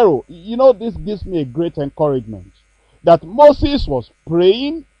for Pharaoh. You know, this gives me a great encouragement. That Moses was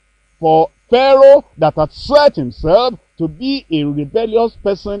praying for Pharaoh that had set himself to be a rebellious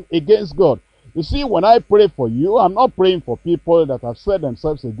person against God. You see, when I pray for you, I'm not praying for people that have set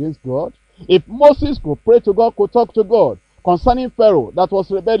themselves against God. If Moses could pray to God, could talk to God concerning Pharaoh that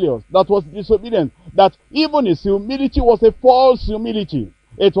was rebellious, that was disobedient, that even his humility was a false humility.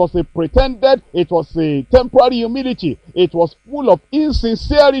 It was a pretended, it was a temporary humility. It was full of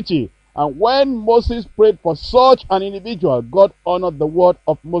insincerity. And when Moses prayed for such an individual, God honored the word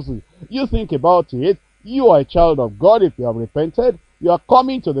of Moses. You think about it. You are a child of God if you have repented. You are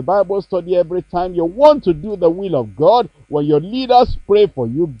coming to the Bible study every time. You want to do the will of God. When your leaders pray for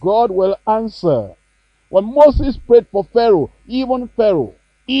you, God will answer. When Moses prayed for Pharaoh, even Pharaoh,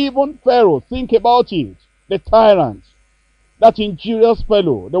 think about it. The tyrant, that injurious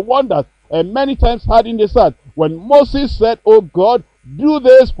fellow, the one that many times had in his heart. When Moses said, oh God, do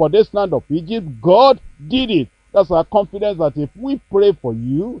this for this land of Egypt, God did it. That's our confidence that if we pray for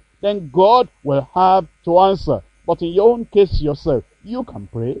you, then God will have to answer. But in your own case yourself, you can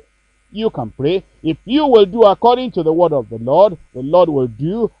pray. You can pray. If you will do according to the word of the Lord will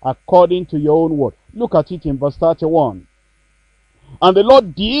do according to your own word. Look at it in verse 31. And the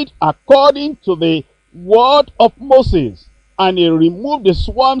Lord did according to the word of Moses. And he removed the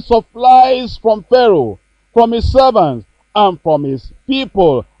swarms of flies from Pharaoh, from his servants, and from his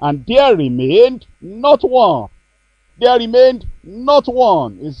people. And there remained not one. There remained not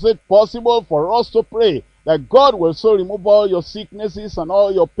one. Is it possible for us to pray that God will so remove all your sicknesses and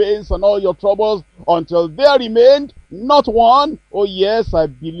all your pains and all your troubles until there remained not one? Oh yes, I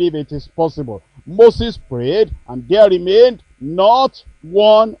believe it is possible. Moses prayed and there remained not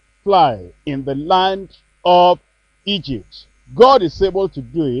one fly in the land of Egypt. God is able to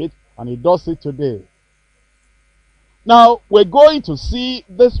do it, and he does it today. Now, we're going to see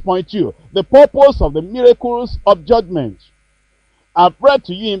this point too. The purpose of the miracles of judgment. I've read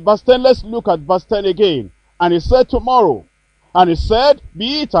to you in verse 10. Let's look at verse 10 again. And he said tomorrow, and he said,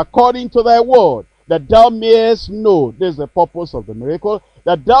 be it according to thy word, that thou mayest know. This is the purpose of the miracle.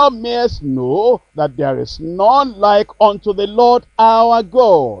 That thou mayest know that there is none like unto the Lord our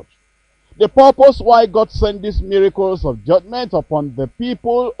God. The purpose why God sent these miracles of judgment upon the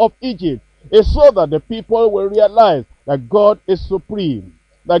people of Egypt is so that the people will realize that God is supreme,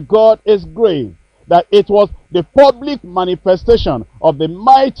 that God is great, that it was the public manifestation of the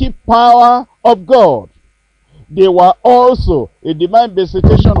mighty power of God. They were also a divine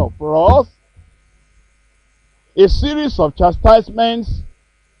visitation of wrath, a series of chastisements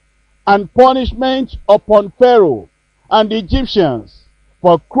and punishment upon Pharaoh and the Egyptians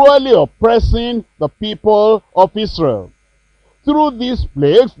for cruelly oppressing the people of Israel. Through these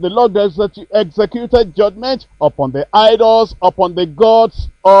plagues, the Lord executed judgment upon the idols, upon the gods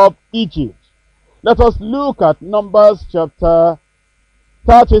of Egypt. Let us look at Numbers chapter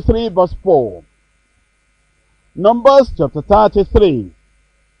 33 verse 4. Numbers chapter 33.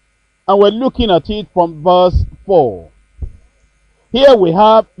 And we're looking at it from verse 4. Here we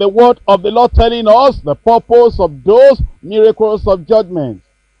have the word of the Lord telling us the purpose of those miracles of judgment.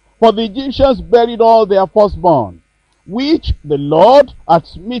 For the Egyptians buried all their firstborn, which the Lord had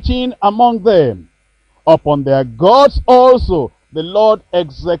smitten among them. Upon their gods also the Lord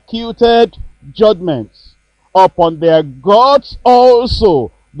executed judgments. Upon their gods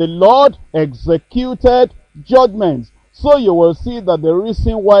also, the Lord executed judgments. So you will see that the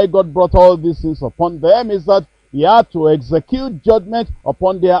reason why God brought all these things upon them is that he had to execute judgment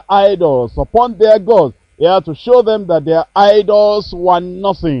upon their idols, upon their gods. He had to show them that their idols were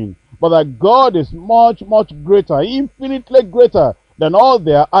nothing, but that God is much, much greater, infinitely greater than all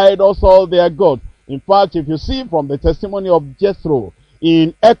their idols, all their gods. In fact, if you see from the testimony of Jethro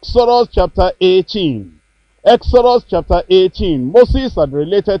in Exodus chapter 18, Exodus chapter 18, Moses had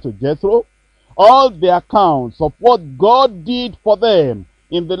related to Jethro all the accounts of what God did for them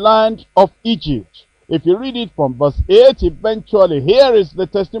in the land of Egypt. If you read it from verse 8, eventually, here is the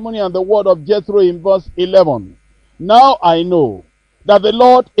testimony and the word of Jethro in verse 11. Now I know that the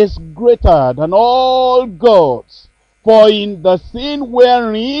Lord is greater than all gods, for in the sin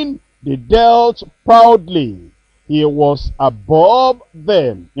wherein they dealt proudly, he was above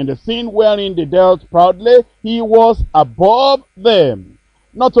them. In the sin wherein they dealt proudly, he was above them.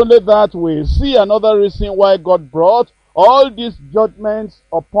 Not only that, we see another reason why God brought all these judgments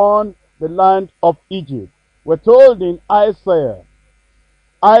upon the land of Egypt. We're told in Isaiah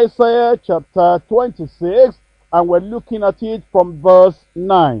chapter 26, and we're looking at it from verse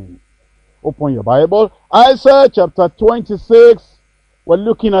 9. Open your Bible. Isaiah chapter 26, we're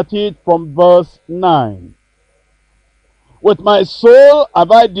looking at it from verse 9. With my soul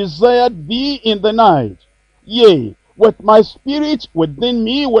have I desired thee in the night. Yea, with my spirit within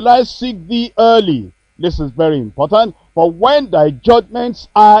me will I seek thee early. This is very important. For when thy judgments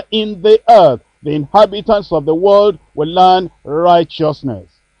are in the earth, the inhabitants of the world will learn righteousness.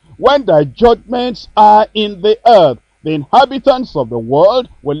 When thy judgments are in the earth, the inhabitants of the world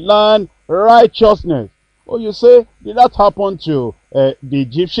will learn righteousness. Oh, you say, did that happen to the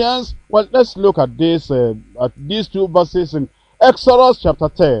Egyptians? Well, let's look at this, at these two verses in Exodus chapter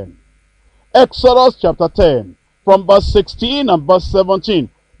 10. Exodus chapter 10, from verse 16 and verse 17.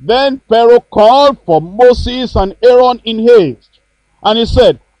 Then Pharaoh called for Moses and Aaron in haste, and he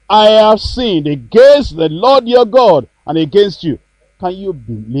said, I have sinned against the Lord your God and against you. Can you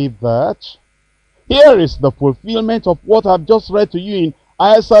believe that? Here is the fulfillment of what I've just read to you in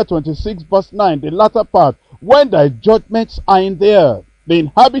Isaiah 26 verse 9, the latter part. When thy judgments are in the earth, the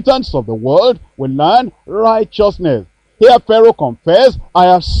inhabitants of the world will learn righteousness. Here Pharaoh confessed, I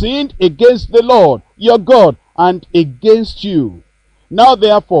have sinned against the Lord your God and against you. Now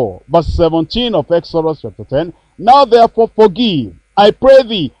therefore, verse 17 of Exodus chapter 10, now therefore forgive, I pray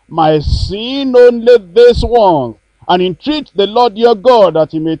thee, my sin only this once, and entreat the Lord your God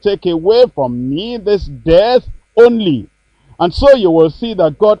that he may take away from me this death only. And so you will see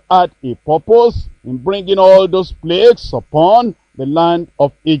that God had a purpose in bringing all those plagues upon the land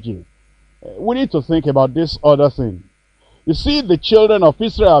of Egypt. We need to think about this other thing. You see, the children of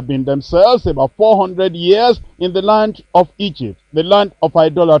Israel have been themselves about 400 years in the land of Egypt, the land of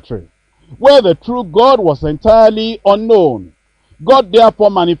idolatry, where the true God was entirely unknown. God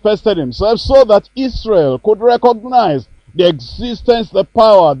therefore manifested himself so that Israel could recognize the existence, the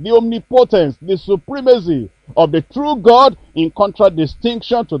power, the omnipotence, the supremacy of the true God in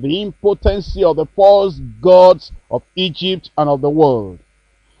contradistinction to the impotency of the false gods of Egypt and of the world.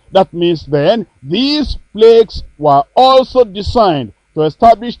 That means then, these plagues were also designed to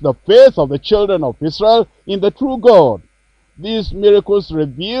establish the faith of the children of Israel in the true God. These miracles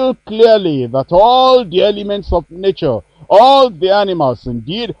reveal clearly that all the elements of nature, all the animals,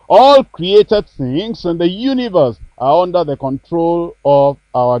 indeed, all created things in the universe are under the control of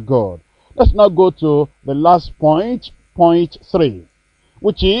our God. Let's now go to the last point, point 3,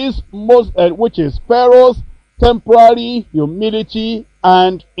 which is Pharaoh's temporary humility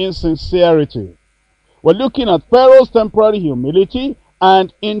and insincerity. We're looking at Pharaoh's temporary humility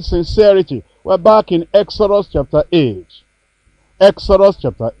and insincerity. We're back in Exodus chapter 8. Exodus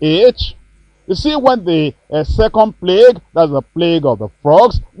chapter 8. You see, when the second plague, that's the plague of the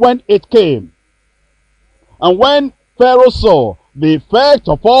frogs, when it came, and when Pharaoh saw the effect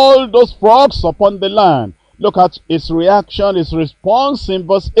of all those frogs upon the land, look at his reaction, his response in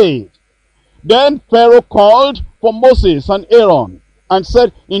verse 8. Then Pharaoh called for Moses and Aaron and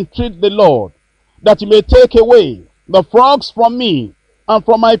said, entreat the Lord that he may take away the frogs from me and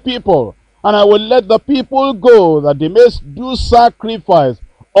from my people, and I will let the people go, that they may do sacrifice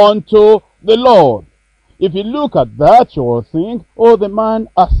unto the Lord. If you look at that, you will think, oh, the man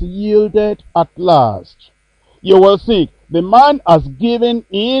has yielded at last. You will think, the man has given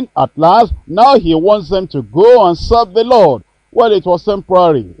in at last. Now he wants them to go and serve the Lord. Well, it was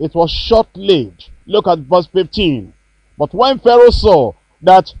temporary. It was short-lived. Look at verse 15. But when Pharaoh saw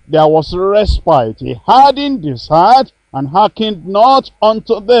that there was respite, he hardened his heart and hearkened not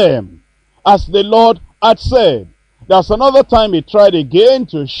unto them, as the Lord had said. There's another time he tried again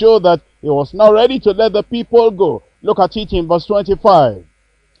to show that he was not ready to let the people go. Look at it in verse 25.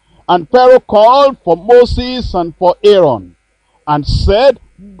 And Pharaoh called for Moses and for Aaron, and said,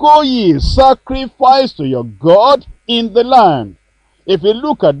 Go ye, sacrifice to your God in the land. If you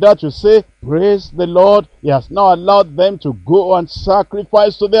look at that, you say, praise the Lord, he has now allowed them to go and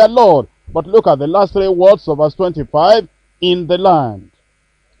sacrifice to their Lord. But look at the last three words of verse 25, in the land.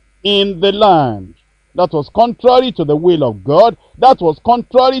 In the land. That was contrary to the will of God. That was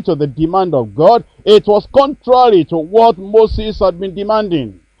contrary to the demand of God. It was contrary to what Moses had been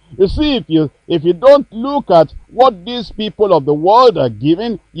demanding. You see, if you don't look at what these people of the world are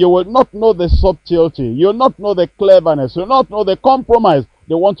giving, you will not know the subtlety. You will not know the cleverness. You will not know the compromise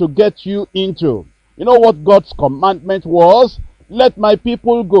they want to get you into. You know what God's commandment was? Let my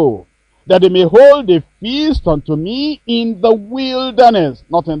people go, that they may hold a feast unto me in the wilderness,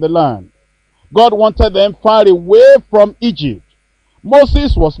 not in the land. God wanted them far away from Egypt.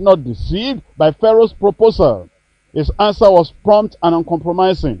 Moses was not deceived by Pharaoh's proposal. His answer was prompt and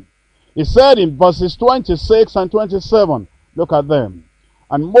uncompromising. He said in verses 26 and 27, look at them.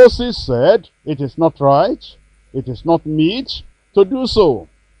 And Moses said, it is not right, it is not meet to do so.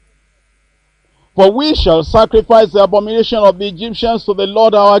 For we shall sacrifice the abomination of the Egyptians to the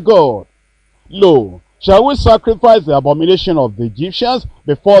Lord our God. Lo, shall we sacrifice the abomination of the Egyptians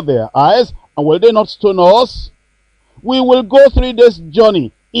before their eyes, and will they not stone us? We will go 3 days'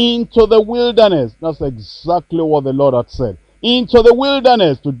 journey into the wilderness. That's exactly what the Lord had said. Into the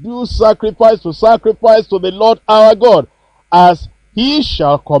wilderness to do sacrifice, to sacrifice to the Lord our God, as he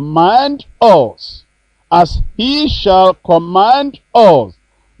shall command us. As he shall command us.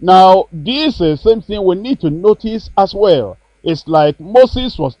 Now, this is the same thing we need to notice as well. It's like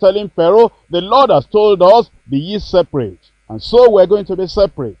Moses was telling Pharaoh, the Lord has told us, be ye separate. And so we're going to be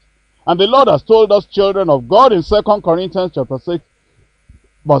separate. And the Lord has told us, children of God, in 2 Corinthians chapter 6,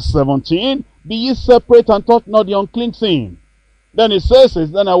 verse 17, be ye separate and touch not the unclean thing. Then it says,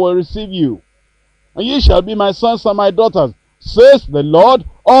 then I will receive you. And ye shall be my sons and my daughters, says the Lord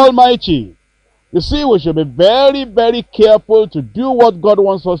Almighty. You see, we should be very, very careful to do what God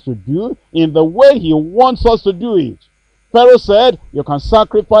wants us to do in the way he wants us to do it. Pharaoh said, you can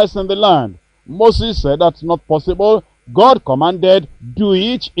sacrifice in the land. Moses said, that's not possible. God commanded, do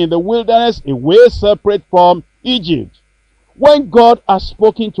it in the wilderness, away separate from Egypt. When God has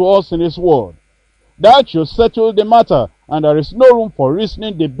spoken to us in his word, that should settle the matter, and there is no room for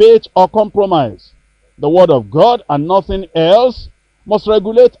reasoning, debate, or compromise. The word of God and nothing else must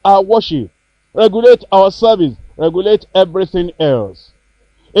regulate our worship, regulate our service, regulate everything else.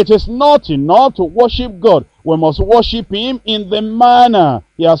 It is not enough to worship God. We must worship him in the manner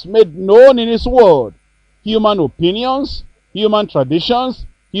he has made known in his word. Human opinions, human traditions,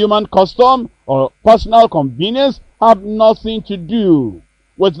 human custom, or personal convenience have nothing to do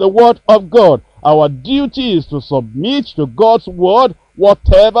with the word of God. Our duty is to submit to God's word,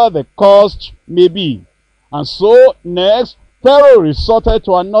 whatever the cost may be. And so, next, Pharaoh resorted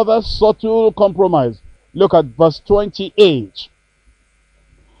to another subtle compromise. Look at verse 28.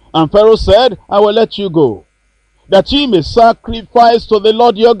 And Pharaoh said, I will let you go, that ye may sacrifice to the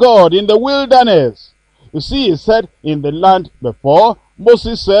Lord your God in the wilderness. You see, he said, in the land before.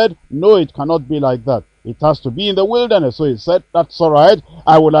 Moses said, no, it cannot be like that. It has to be in the wilderness. So he said, that's all right.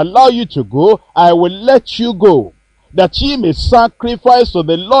 I will allow you to go. I will let you go, that ye may sacrifice to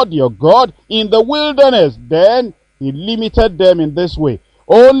the Lord your God in the wilderness. Then he limited them in this way.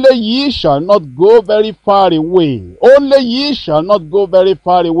 Only ye shall not go very far away. Only ye shall not go very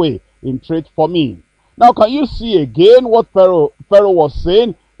far away in trade for me. Now, can you see again what Pharaoh was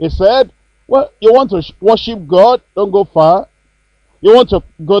saying? He said, well, you want to worship God? Don't go far. You want to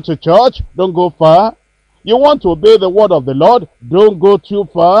go to church? Don't go far. You want to obey the word of the Lord? Don't go too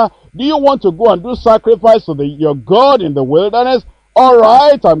far. Do you want to go and do sacrifice to your God in the wilderness? All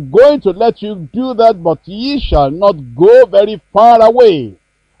right, I'm going to let you do that, but ye shall not go very far away.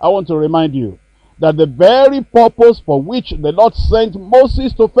 I want to remind you that the very purpose for which the Lord sent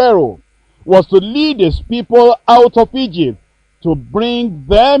Moses to Pharaoh was to lead his people out of Egypt, to bring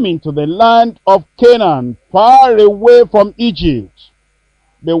them into the land of Canaan, far away from Egypt.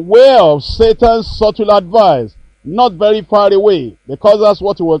 Beware of Satan's subtle advice, not very far away, because that's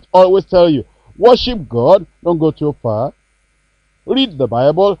what he will always tell you. Worship God, don't go too far. Read the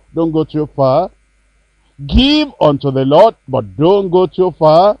Bible, don't go too far. Give unto the Lord, but don't go too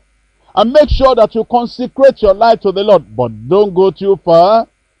far. And make sure that you consecrate your life to the Lord, but don't go too far.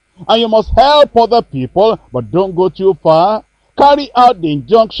 And you must help other people, but don't go too far. carry out the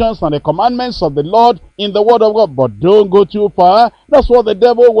injunctions and the commandments of the Lord in the word of God, but don't go too far. That's what the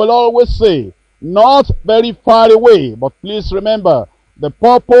devil will always say. Not very far away, but please remember, the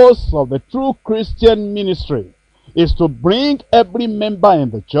purpose of the true Christian ministry is to bring every member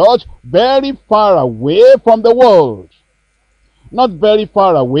in the church very far away from the world. Not very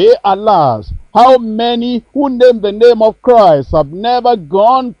far away, alas. How many who name the name of Christ have never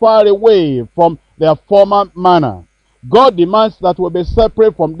gone far away from their former manner? God demands that we be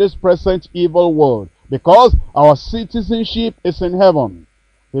separate from this present evil world, because our citizenship is in heaven.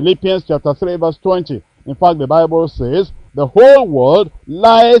 Philippians chapter 3 verse 20. In fact, the Bible says, the whole world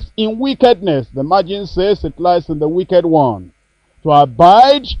lies in wickedness. The margin says it lies in the wicked one. To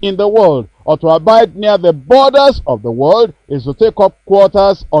abide in the world, or to abide near the borders of the world, is to take up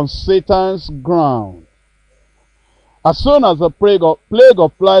quarters on Satan's ground. As soon as the plague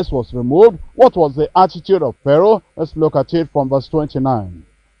of flies was removed, what was the attitude of Pharaoh? Let's look at it from verse 29.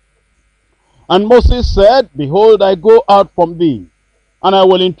 And Moses said, behold, I go out from thee, and I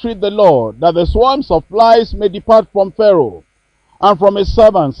will entreat the Lord, that the swarms of flies may depart from Pharaoh, and from his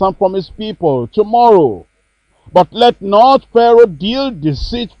servants, and from his people, tomorrow. But let not Pharaoh deal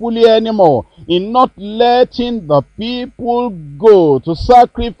deceitfully anymore, in not letting the people go to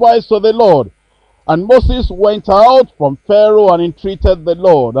sacrifice to the Lord. And Moses went out from Pharaoh and entreated the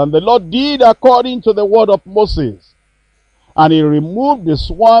Lord. And the Lord did according to the word of Moses. And he removed the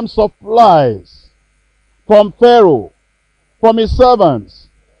swarms of flies from Pharaoh, from his servants,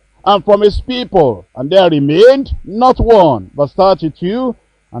 and from his people. And there remained not one. Verse 32.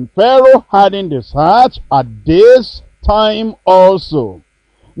 And Pharaoh hardened his heart at this time also.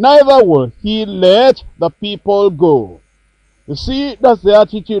 Neither will he let the people go. You see, that's the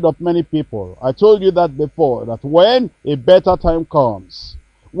attitude of many people. I told you that before, that when a better time comes,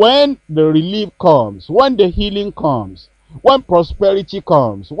 when the relief comes, when the healing comes, when prosperity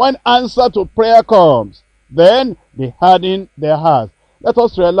comes, when answer to prayer comes, then they harden their hearts. Let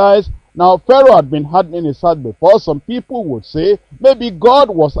us realize, now Pharaoh had been hardening his heart before. Some people would say, maybe God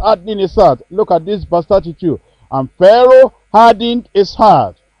was hardening his heart. Look at this verse 32. And Pharaoh hardened his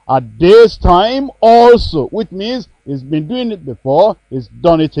heart at this time also, which means he's been doing it before, he's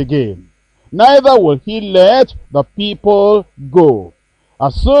done it again. Neither will he let the people go.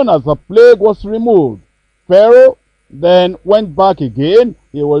 As soon as the plague was removed, Pharaoh then went back again.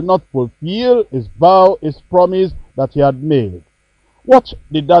 He will not fulfill his vow, his promise that he had made. What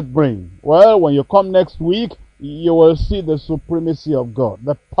did that bring? Well, when you come next week, you will see the supremacy of God,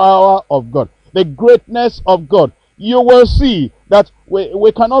 the power of God, the greatness of God. You will see that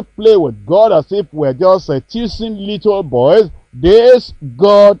we cannot play with God as if we're just teasing little boys. This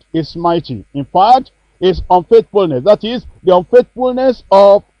God is mighty. In fact, his unfaithfulness, that is, the unfaithfulness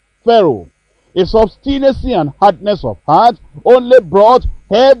of Pharaoh, his obstinacy and hardness of heart, only brought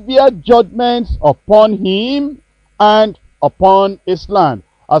heavier judgments upon him and upon his land.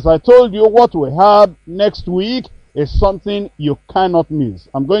 As I told you, what we have next week is something you cannot miss.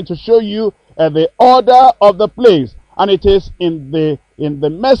 I'm going to show you the order of the plagues, and it is in the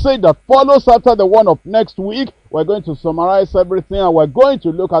message that follows after the one of next week. We're going to summarize everything, and we're going to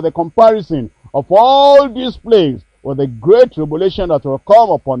look at the comparison of all these plagues with the great tribulation that will come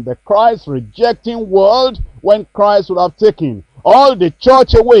upon the Christ-rejecting world when Christ will have taken all the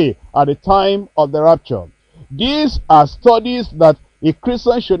church away at the time of the rapture. These are studies that a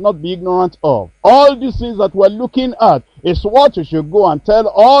Christian should not be ignorant of. All these things that we're looking at is what you should go and tell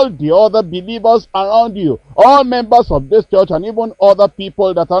all the other believers around you, all members of this church, and even other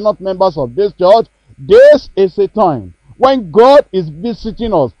people that are not members of this church. This is a time when God is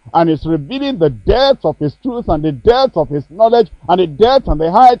visiting us and is revealing the depth of his truth and the depth of his knowledge and the depth and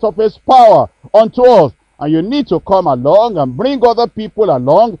the height of his power unto us. And you need to come along and bring other people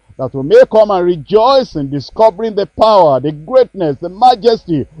along that we may come and rejoice in discovering the power, the greatness, the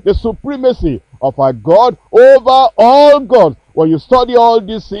majesty, the supremacy of our God over all gods. When you study all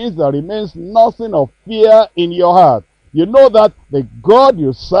these things, there remains nothing of fear in your heart. You know that the God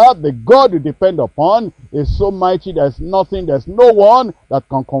you serve, the God you depend upon, is so mighty, there's nothing, there's no one that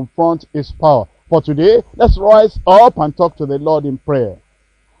can confront his power. For today, let's rise up and talk to the Lord in prayer.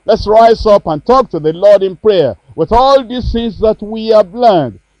 Let's rise up and talk to the Lord in prayer. With all these things that we have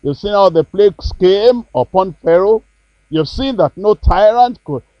learned, you've seen how the plagues came upon Pharaoh. You've seen that no tyrant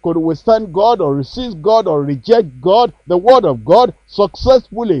could withstand God or resist God or reject God, the word of God,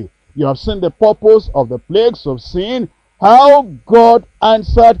 successfully. You have seen the purpose of the plagues. You've seen how God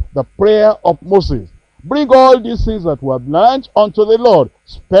answered the prayer of Moses. Bring all these things that we have learned unto the Lord.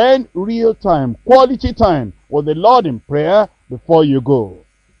 Spend real time, quality time with the Lord in prayer before you go.